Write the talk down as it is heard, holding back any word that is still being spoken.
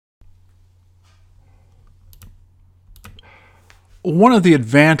one of the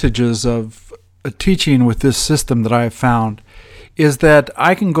advantages of teaching with this system that I have found is that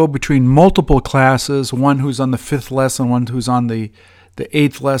I can go between multiple classes, one who's on the 5th lesson, one who's on the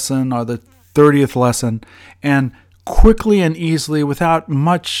 8th lesson or the 30th lesson, and quickly and easily, without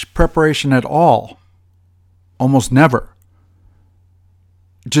much preparation at all, almost never,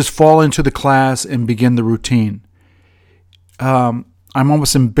 just fall into the class and begin the routine. I'm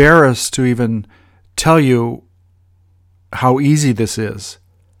almost embarrassed to even tell you how easy this is.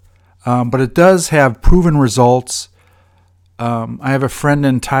 But it does have proven results. I have a friend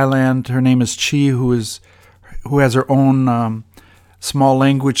in Thailand. Her name is Chi, who has her own small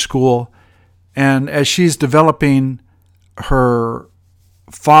language school. And as she's developing her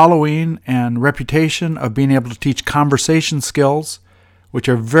following and reputation of being able to teach conversation skills, which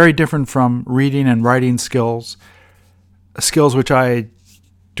are very different from reading and writing skills which I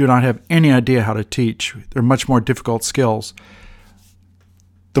do not have any idea how to teach. They're much more difficult skills.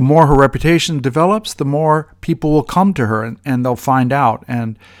 The more her reputation develops, the more people will come to her and they'll find out.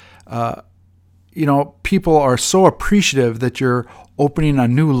 And, people are so appreciative that you're opening a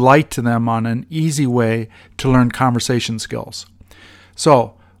new light to them on an easy way to learn conversation skills.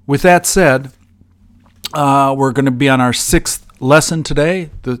 So, with that said, we're going to be on our 6th lesson today.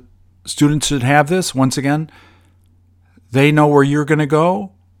 The students should have this. Once again, they know where you're going to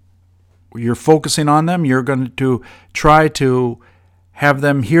go. You're focusing on them. You're going to try to have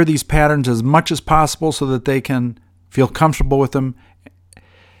them hear these patterns as much as possible so that they can feel comfortable with them.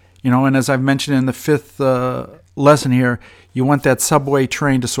 And as I've mentioned in the 5th lesson here, you want that subway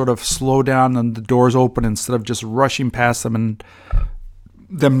train to sort of slow down and the doors open instead of just rushing past them and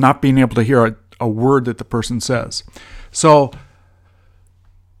them not being able to hear a word that the person says. So,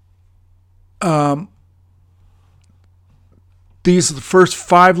 these first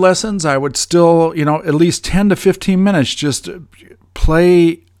 5 lessons, I would still, at least 10 to 15 minutes just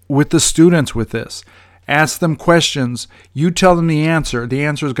play with the students with this. Ask them questions. You tell them the answer. The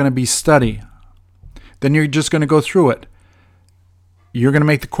answer is going to be study. Then you're just going to go through it. You're going to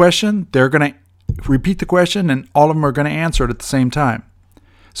make the question. They're going to repeat the question, and all of them are going to answer it at the same time.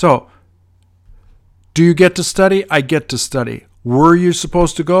 So, do you get to study? I get to study. Were you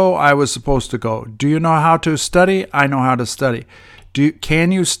supposed to go? I was supposed to go. Do you know how to study? I know how to study.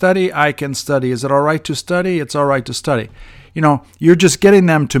 Can you study? I can study. Is it all right to study? It's all right to study. You're just getting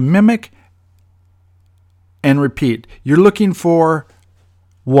them to mimic and repeat. You're looking for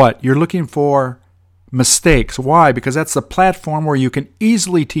what? You're looking for mistakes. Why? Because that's the platform where you can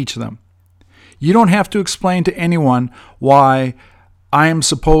easily teach them. You don't have to explain to anyone why I am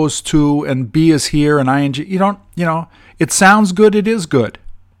supposed to and be is here and ing. You don't, it sounds good, it is good.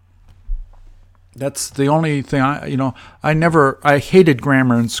 That's the only thing I hated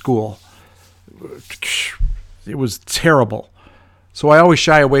grammar in school. It was terrible. So I always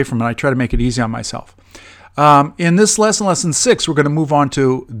shy away from it. I try to make it easy on myself. In this lesson 6, we're going to move on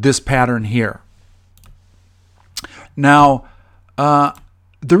to this pattern here. Now,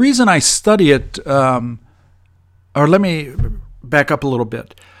 the reason I study it, or let me back up a little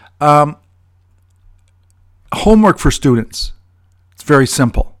bit. Homework for students. It's very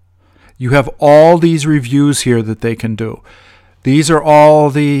simple. You have all these reviews here that they can do. These are all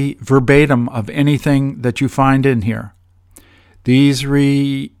the verbatim of anything that you find in here. These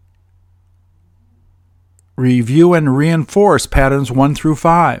review and reinforce patterns 1 through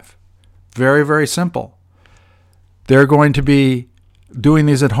 5. Very, very simple. They're going to be doing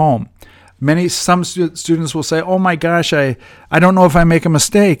these at home. Some students will say, "Oh my gosh, I don't know if I make a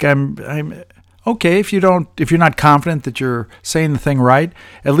mistake." I'm okay if you're not confident that you're saying the thing right.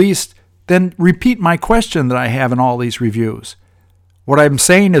 At least then repeat my question that I have in all these reviews. What I'm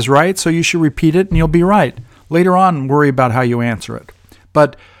saying is right, so you should repeat it and you'll be right. Later on, worry about how you answer it.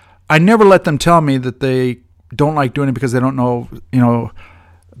 But I never let them tell me that they don't like doing it because they don't know,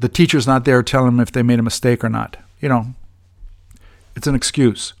 the teacher's not there telling them if they made a mistake or not. It's an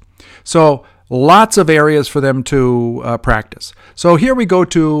excuse. So lots of areas for them to practice. So here we go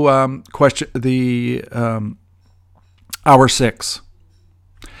to hour 6.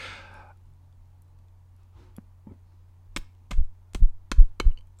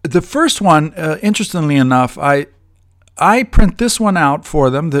 The first one, interestingly enough, I print this one out for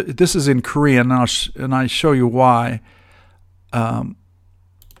them. This is in Korean, and I show you why. And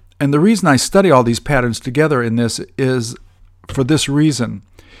the reason I study all these patterns together in this is for this reason.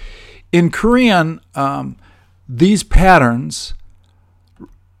 In Korean, these patterns,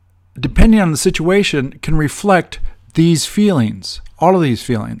 depending on the situation, can reflect these feelings, all of these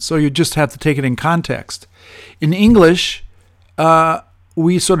feelings. So you just have to take it in context. In English,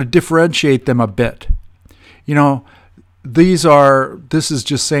 we sort of differentiate them a bit. this is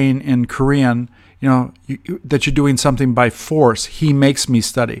just saying in Korean, that you're doing something by force. He makes me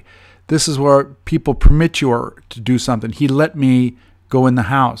study. This is where people permit you to do something. He let me go in the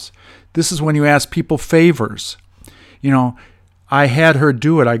house. This is when you ask people favors. I had her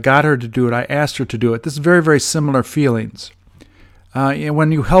do it. I got her to do it. I asked her to do it. This is very, very similar feelings. And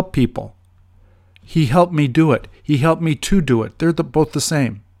when you help people, he helped me do it. He helped me to do it. They're both the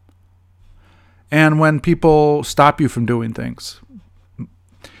same. And when people stop you from doing things,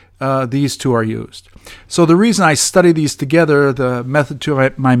 these two are used. So the reason I study these together, the method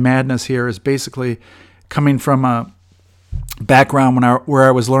to my madness here, is basically coming from a background where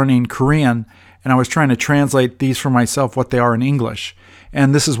I was learning Korean, and I was trying to translate these for myself, what they are in English.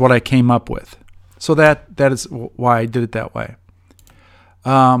 And this is what I came up with. So that is why I did it that way.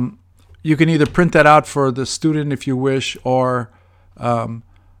 You can either print that out for the student if you wish, or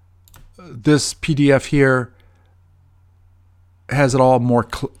this PDF here has it all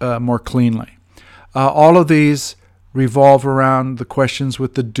more cleanly. All of these revolve around the questions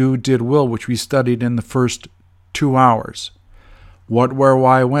with the do, did, will, which we studied in the first 2 hours. What, where,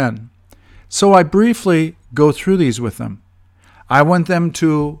 why, when. So I briefly go through these with them. I want them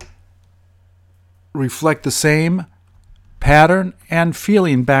to reflect the same pattern and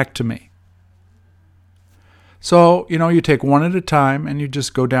feeling back to me. So, you take one at a time and you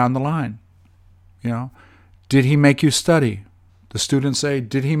just go down the line. Did he make you study? The students say,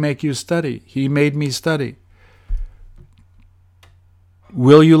 did he make you study? He made me study.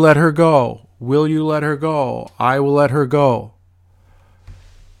 Will you let her go? Will you let her go? I will let her go.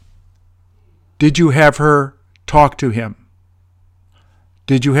 Did you have her talk to him?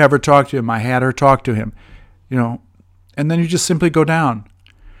 Did you have her talk to him? I had her talk to him. And then you just simply go down.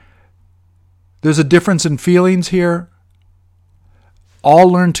 There's a difference in feelings here. All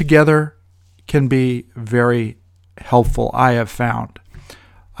learned together can be very helpful, I have found.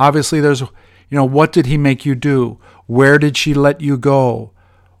 Obviously, there's, what did he make you do? Where did she let you go?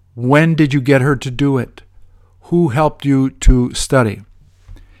 When did you get her to do it? Who helped you to study?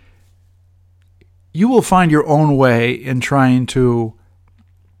 You will find your own way in trying to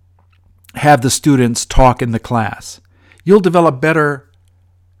have the students talk in the class. You'll develop better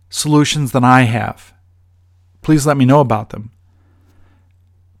solutions than I have. Please let me know about them.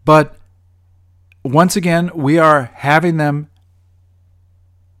 But once again, we are having them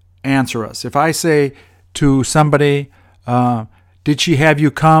answer us. If I say to somebody, did she have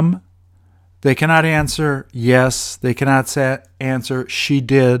you come? They cannot answer yes. They cannot answer she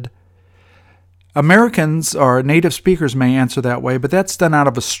did. Americans or native speakers may answer that way, but that's done out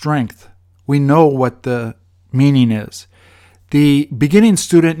of a strength. We know what the meaning is. The beginning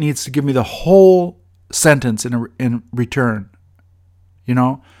student needs to give me the whole sentence in return.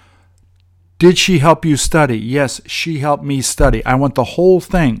 Did she help you study? Yes, she helped me study. I want the whole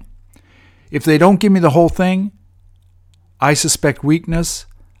thing. If they don't give me the whole thing, I suspect weakness.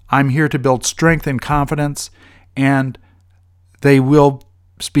 I'm here to build strength and confidence, and they will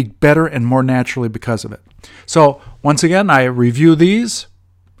speak better and more naturally because of it. So once again, I review these,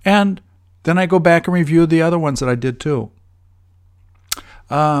 and then I go back and review the other ones that I did too.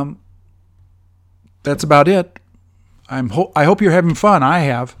 That's about it. I hope you're having fun. I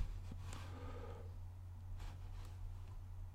have.